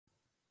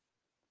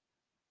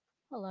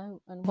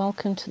Hello and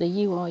welcome to the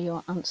You Are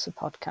Your Answer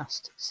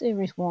podcast,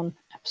 Series 1,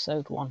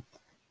 Episode 1,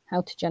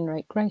 How to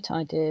Generate Great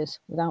Ideas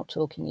Without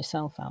Talking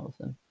Yourself Out of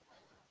Them.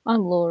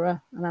 I'm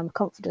Laura and I'm a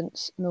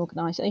confidence and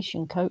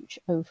organisation coach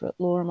over at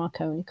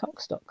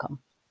lauramarconicox.com.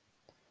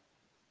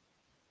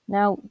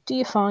 Now, do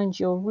you find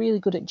you're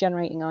really good at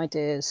generating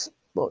ideas,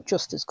 but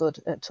just as good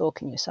at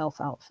talking yourself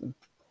out of them?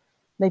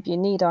 Maybe you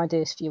need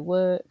ideas for your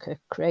work, a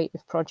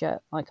creative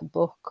project like a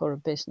book or a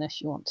business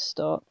you want to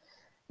start,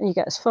 and you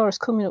get as far as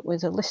coming up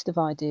with a list of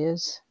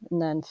ideas,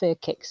 and then fear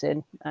kicks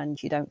in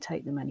and you don't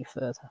take them any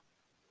further.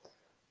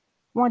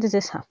 Why does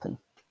this happen?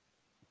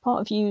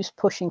 Part of you's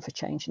pushing for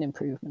change and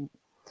improvement.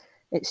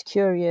 It's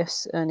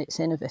curious and it's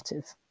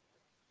innovative,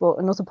 but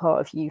another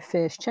part of you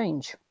fears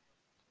change.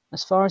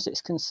 As far as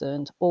it's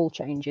concerned, all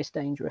change is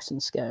dangerous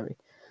and scary,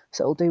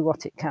 so it'll do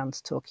what it can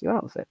to talk you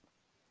out of it.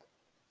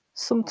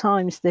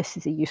 Sometimes this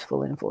is a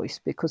useful invoice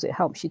because it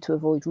helps you to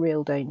avoid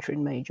real danger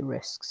and major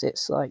risks.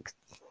 It's like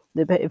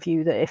the bit of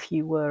you that if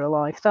you were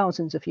alive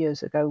thousands of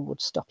years ago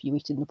would stop you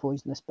eating the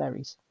poisonous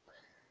berries.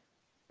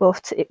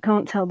 But it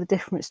can't tell the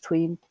difference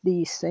between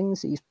these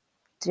things, these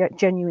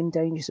genuine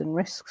dangers and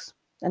risks,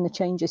 and the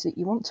changes that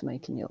you want to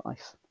make in your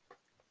life.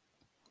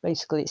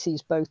 Basically, it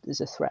sees both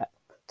as a threat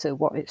to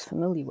what it's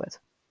familiar with.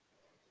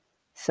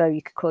 So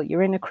you could call it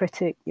your inner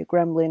critic, your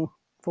gremlin,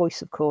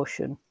 voice of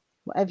caution,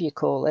 whatever you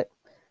call it.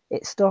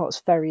 It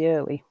starts very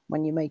early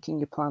when you're making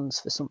your plans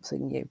for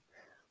something new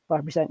by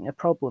presenting a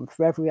problem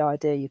for every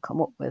idea you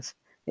come up with.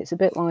 It's a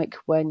bit like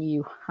when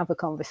you have a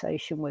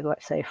conversation with,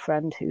 let's say, a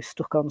friend who's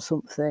stuck on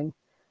something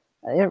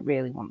they don't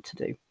really want to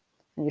do,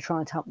 and you're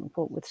trying to help them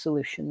come up with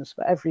solutions.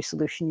 But every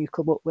solution you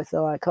come up with,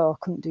 they're like, oh,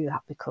 I couldn't do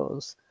that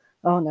because,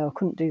 oh no, I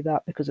couldn't do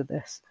that because of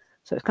this.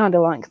 So it's kind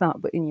of like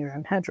that, but in your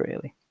own head,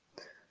 really.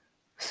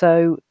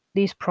 So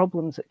these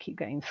problems that keep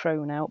getting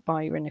thrown out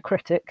by your inner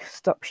critic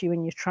stops you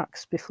in your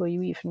tracks before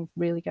you even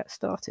really get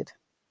started.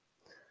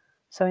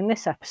 So in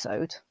this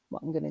episode,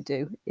 what I'm going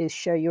to do is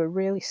show you a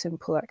really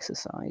simple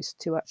exercise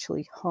to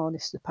actually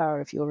harness the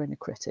power of your inner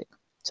critic,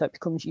 so it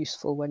becomes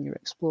useful when you're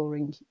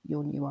exploring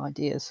your new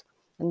ideas.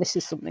 And this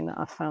is something that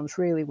I've found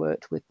really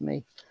worked with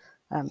me,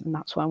 and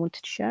that's why I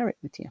wanted to share it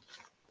with you.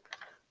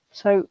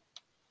 So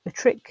the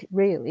trick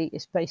really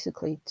is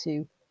basically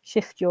to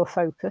shift your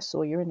focus,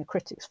 or your inner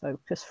critic's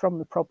focus, from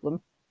the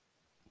problem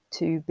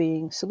to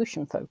being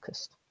solution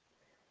focused.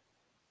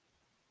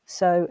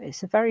 So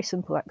it's a very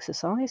simple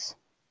exercise.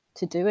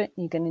 To do it,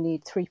 you're going to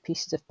need 3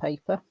 pieces of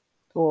paper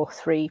or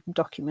 3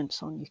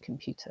 documents on your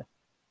computer.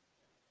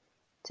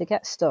 To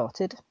get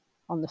started,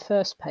 on the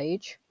first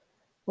page,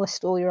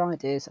 list all your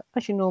ideas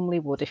as you normally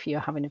would if you're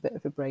having a bit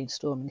of a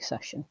brainstorming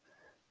session.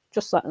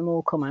 Just let them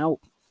all come out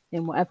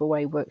in whatever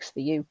way works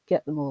for you.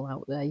 Get them all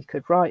out there. You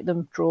could write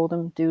them, draw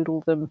them,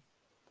 doodle them,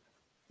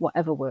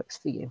 whatever works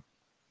for you.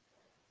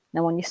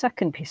 Now on your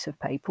second piece of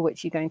paper,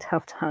 which you're going to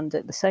have to hand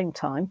at the same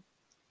time,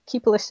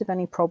 keep a list of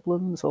any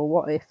problems or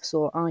what ifs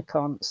or I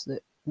can'ts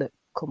that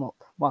come up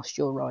whilst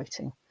you're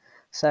writing.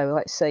 So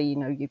let's say,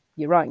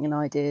 you're writing an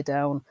idea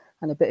down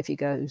and a bit of you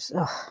goes,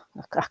 oh,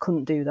 I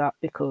couldn't do that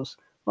because,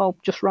 well,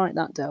 just write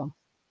that down,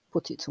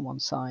 put it to one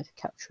side,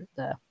 capture it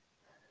there.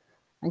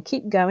 And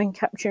keep going,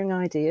 capturing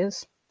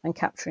ideas and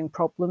capturing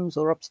problems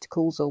or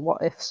obstacles or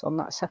what ifs on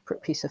that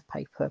separate piece of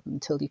paper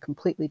until you're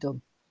completely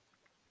done.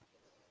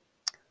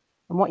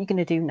 And what you're going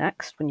to do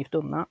next when you've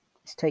done that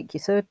is take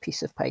your third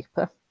piece of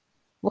paper,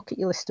 look at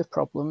your list of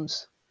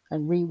problems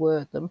and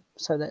reword them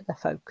so that they're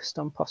focused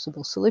on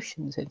possible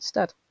solutions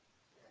instead.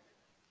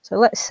 So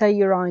let's say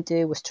your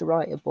idea was to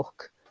write a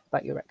book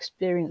about your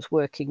experience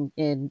working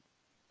in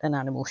an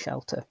animal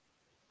shelter.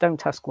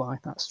 Don't ask why,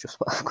 that's just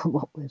what I've come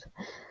up with.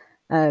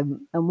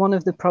 And one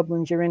of the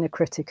problems your inner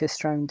critic has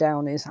thrown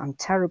down is, I'm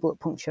terrible at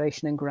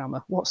punctuation and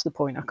grammar. What's the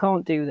point? I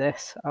can't do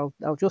this.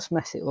 I'll just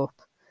mess it up,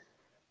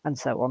 and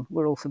so on.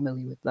 We're all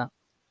familiar with that.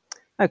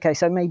 Okay,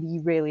 so maybe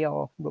you really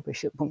are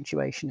rubbish at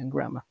punctuation and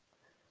grammar,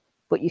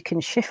 but you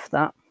can shift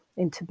that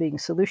into being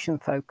solution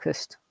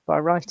focused by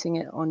writing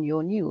it on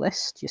your new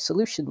list, your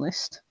solution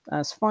list,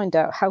 as find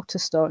out how to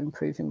start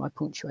improving my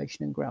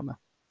punctuation and grammar.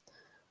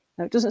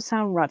 Now, it doesn't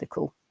sound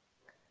radical.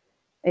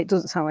 It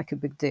doesn't sound like a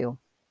big deal,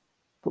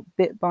 but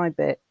bit by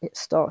bit, it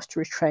starts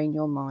to retrain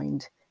your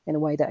mind in a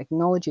way that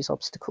acknowledges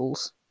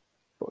obstacles,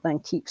 but then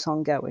keeps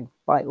on going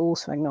by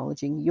also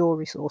acknowledging your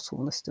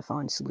resourcefulness to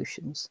find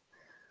solutions.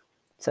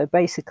 So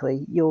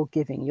basically, you're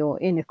giving your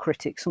inner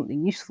critic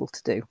something useful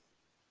to do,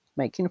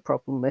 making a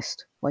problem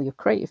list while your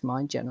creative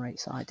mind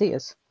generates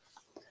ideas.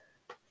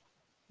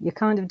 You're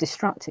kind of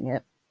distracting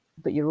it,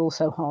 but you're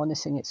also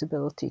harnessing its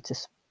ability to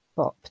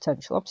spot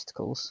potential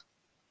obstacles.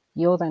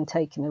 You're then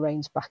taking the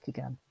reins back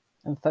again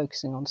and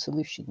focusing on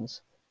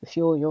solutions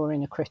before your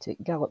inner critic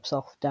gallops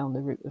off down the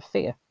route of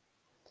fear.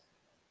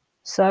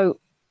 So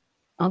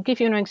I'll give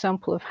you an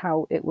example of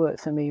how it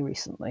worked for me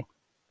recently.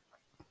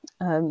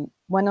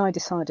 When I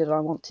decided I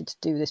wanted to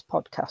do this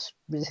podcast,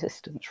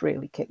 resistance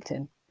really kicked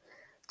in,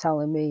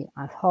 telling me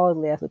I've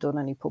hardly ever done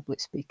any public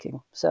speaking,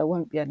 so I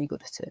won't be any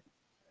good at it.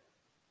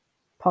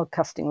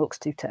 Podcasting looks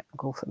too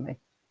technical for me,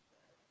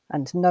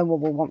 and no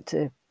one will want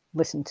to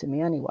listen to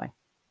me anyway.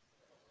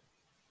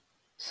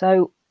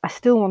 So I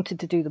still wanted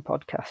to do the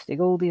podcasting.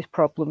 All these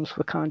problems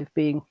were kind of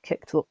being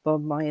kicked up by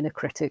my inner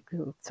critic,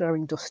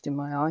 throwing dust in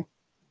my eye.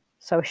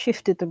 So I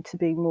shifted them to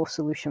being more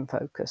solution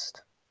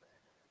focused.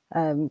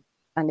 And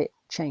it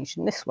changed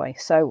in this way.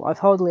 So I've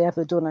hardly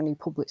ever done any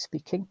public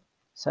speaking,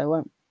 so I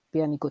won't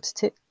be any good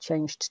at it.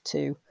 Changed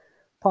to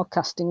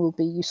podcasting will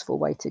be a useful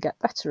way to get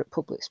better at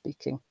public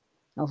speaking.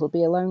 I'll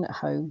be alone at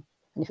home,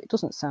 and if it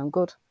doesn't sound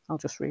good, I'll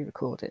just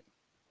re-record it.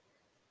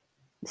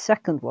 The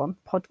second one,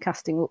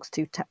 podcasting looks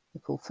too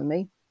technical for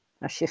me.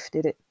 I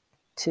shifted it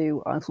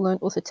to, I've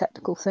learned other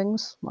technical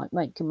things, like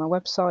making my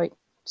website,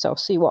 so I'll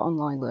see what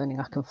online learning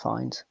I can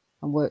find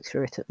and work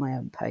through it at my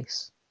own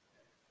pace.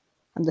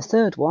 And the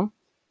third one,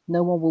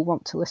 no one will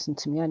want to listen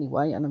to me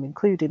anyway, and I'm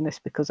including this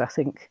because I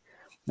think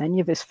many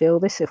of us feel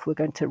this if we're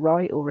going to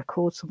write or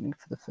record something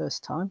for the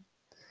first time.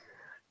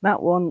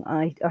 That one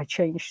I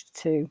changed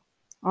to,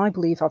 I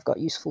believe I've got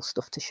useful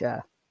stuff to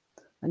share,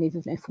 and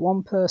even if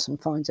one person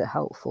finds it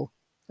helpful,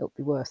 it'll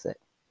be worth it.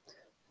 If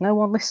no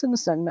one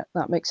listens, then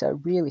that makes it a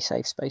really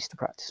safe space to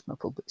practice my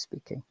public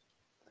speaking.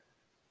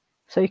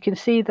 So you can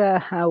see there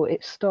how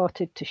it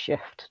started to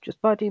shift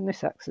just by doing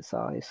this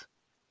exercise,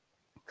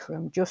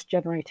 from just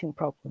generating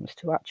problems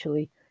to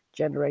actually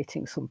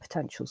generating some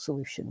potential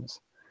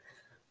solutions.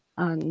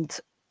 And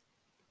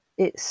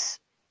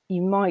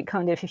you might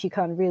kind of, if you're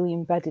kind of really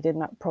embedded in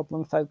that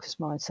problem focused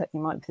mindset, you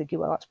might be thinking,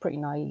 well, that's pretty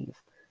naive.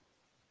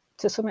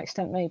 To some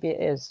extent, maybe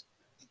it is,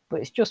 but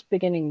it's just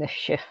beginning this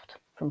shift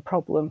from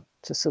problem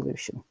to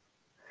solution.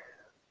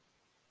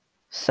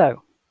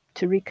 So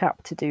to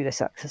recap, to do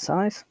this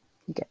exercise,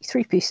 you get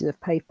 3 pieces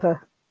of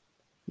paper,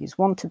 use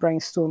one to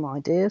brainstorm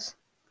ideas,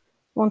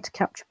 one to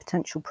capture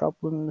potential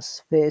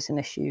problems, fears and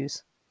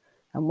issues.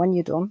 And when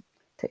you're done,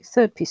 take a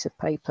third piece of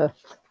paper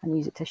and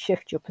use it to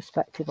shift your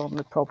perspective on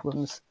the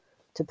problems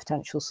to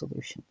potential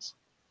solutions.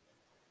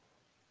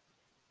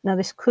 Now,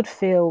 this could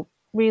feel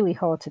really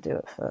hard to do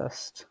at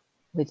first,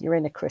 with your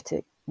inner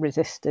critic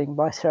resisting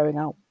by throwing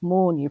out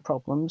more new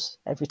problems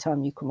every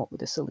time you come up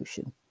with a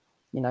solution.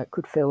 It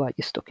could feel like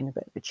you're stuck in a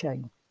bit of a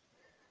chain.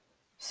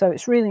 So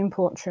it's really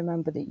important to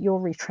remember that you're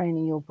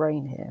retraining your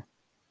brain here.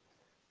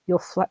 You're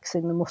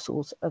flexing the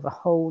muscles of a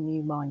whole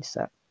new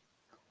mindset.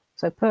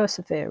 So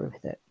persevere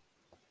with it.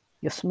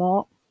 You're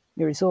smart,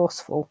 you're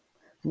resourceful,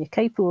 and you're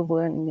capable of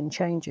learning and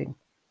changing.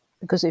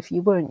 Because if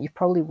you weren't, you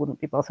probably wouldn't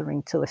be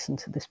bothering to listen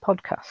to this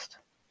podcast.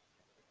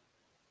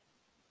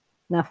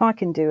 Now, if I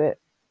can do it,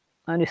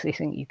 I honestly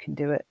think you can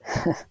do it.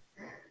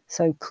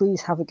 So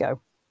please have a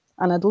go.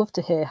 And I'd love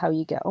to hear how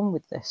you get on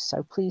with this.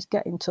 So please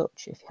get in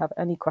touch if you have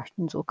any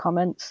questions or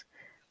comments.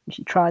 You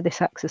should try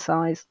this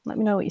exercise. Let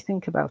me know what you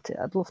think about it.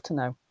 I'd love to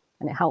know.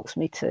 And it helps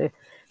me to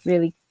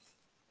really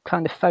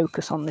kind of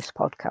focus on this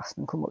podcast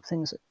and come up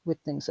with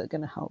things that are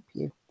going to help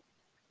you.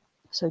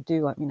 So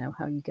do let me know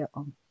how you get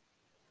on.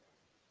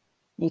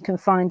 You can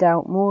find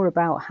out more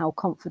about how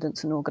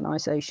confidence and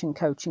organisation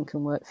coaching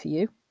can work for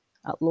you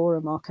at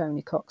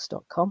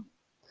lauramarconicox.com.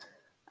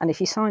 And if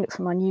you sign up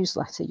for my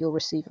newsletter, you'll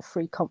receive a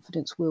free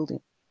confidence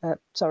building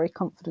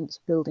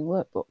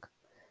workbook.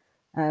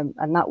 And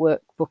that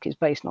workbook is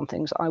based on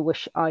things I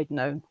wish I'd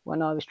known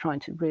when I was trying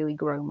to really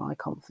grow my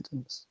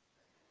confidence.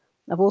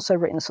 I've also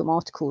written some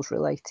articles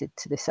related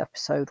to this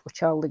episode,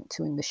 which I'll link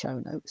to in the show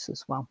notes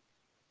as well.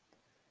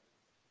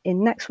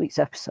 In next week's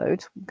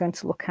episode, we're going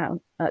to look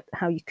at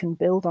how you can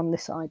build on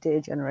this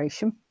idea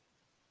generation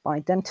by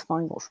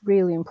identifying what's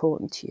really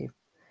important to you,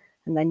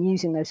 and then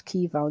using those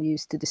key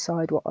values to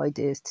decide what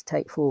ideas to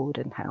take forward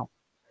and how.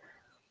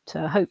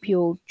 So I hope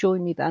you'll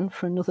join me then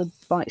for another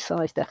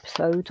bite-sized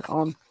episode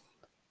on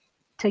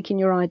taking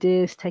your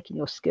ideas, taking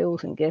your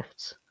skills and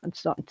gifts, and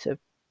starting to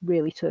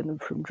really turn them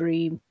from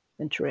dream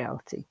into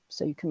reality,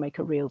 so you can make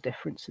a real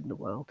difference in the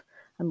world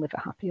and live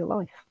a happier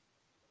life.